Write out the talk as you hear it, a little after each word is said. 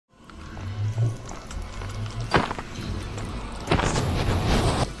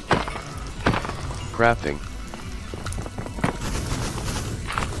Crafting.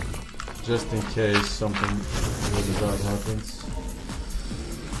 Just in case something really bad happens.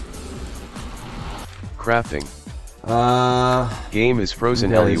 Crafting. Game is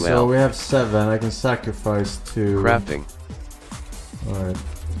frozen. Okay, LUL. so we have 7. I can sacrifice 2. Crafting. Alright.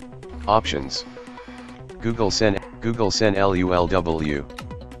 Options. Google Sen LULW.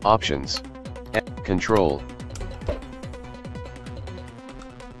 Options. Control.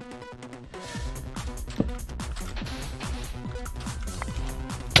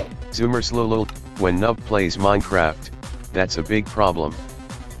 Zoomer slow. When Nub plays Minecraft, that's a big problem.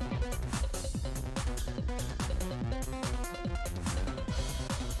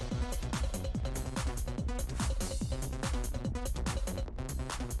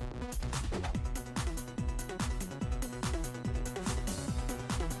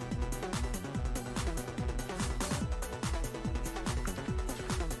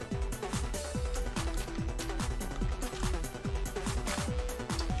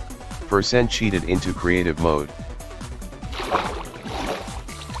 Forsen cheated into creative mode.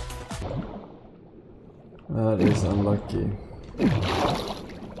 That is unlucky.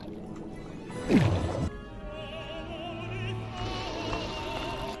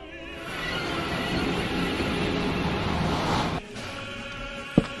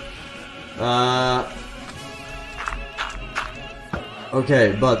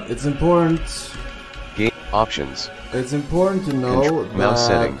 Okay, but it's important. Game options. It's important to know that mouse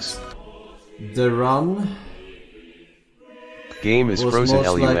settings. The run game is was frozen. most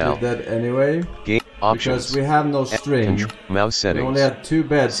LUL. likely dead anyway. Game options. Because we have no string. Mouse settings. We only had 2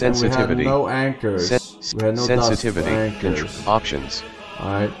 beds sensitivity. And we had no anchors. We had no sensitivity. dust anchors. Options.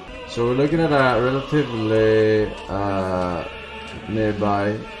 Alright, so we're looking at a relatively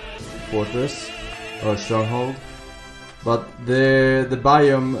nearby fortress or stronghold. But the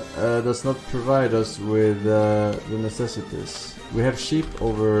biome does not provide us with the necessities. We have sheep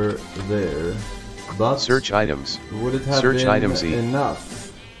over there, but search items. Would it have search been items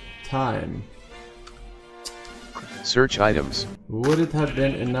enough time? Search items. Would it have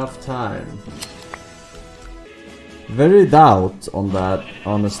been enough time? Very doubt on that,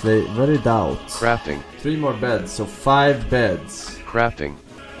 honestly. Very doubt. Crafting. 3 more beds, so 5 beds. Crafting.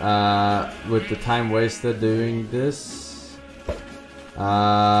 With the time wasted doing this.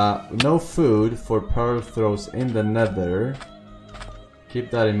 No food for pearl throws in the nether. Keep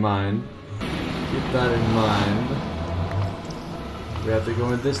that in mind. Keep that in mind. We have to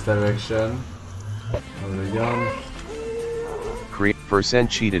go in this direction. There we go. Forsen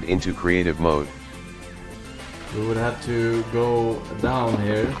cheated into creative mode. We would have to go down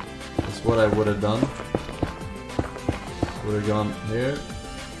here. That's what I would have done. Would have gone here.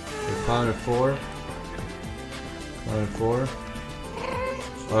 504. 504.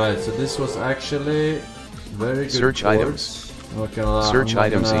 Alright, so this was actually very good. Search quartz.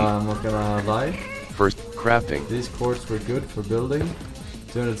 items. I'm not gonna lie. First, crafting. These quartz were good for building.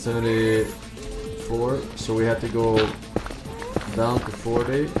 274. So we had to go down to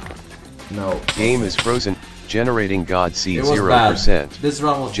 40. No. Game is frozen. Generating God Seed 0%. Bad. This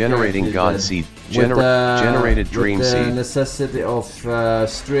run was generating God dead. Seed. Generated Dream with the Seed. Necessity of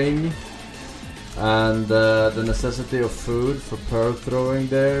string and the necessity of food for pearl throwing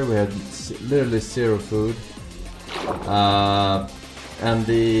there. We had literally 0 food. And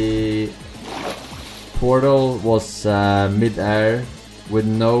the portal was mid-air with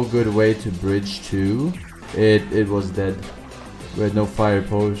no good way to bridge to. It was dead. We had no fire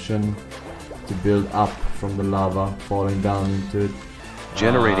potion to build up from the lava falling down into it.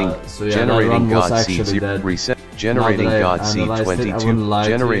 Generating God Seed reset. Generating God Seed 22.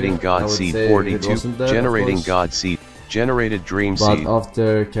 Generating God Seed 42. Generating God Seed. Generated Dream Seed. But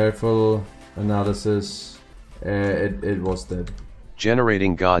after careful analysis, it was dead.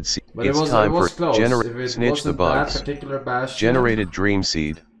 Generating God Seed. It's time for snitch the bugs. Generated Dream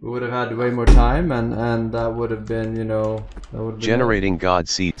Seed. We would have had way more time, and that would have been, you know, generating God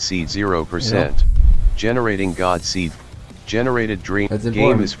Seed 0%. Generating God Seed. Generated Dream.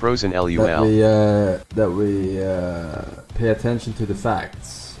 Game is frozen. LUL. That we pay attention to the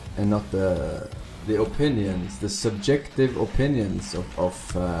facts and not the opinions, the subjective opinions of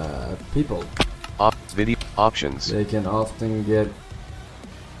people. Video options. They can often get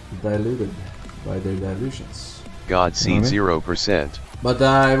diluted by their delusions. God Seed 0%. But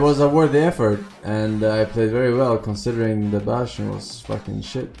it was a worthy effort, and I played very well considering the Bastion was fucking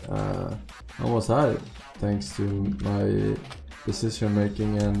shit. Almost had it, thanks to my decision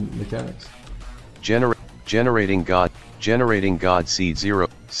making and mechanics. Generating God Seed 0.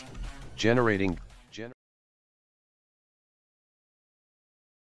 Generating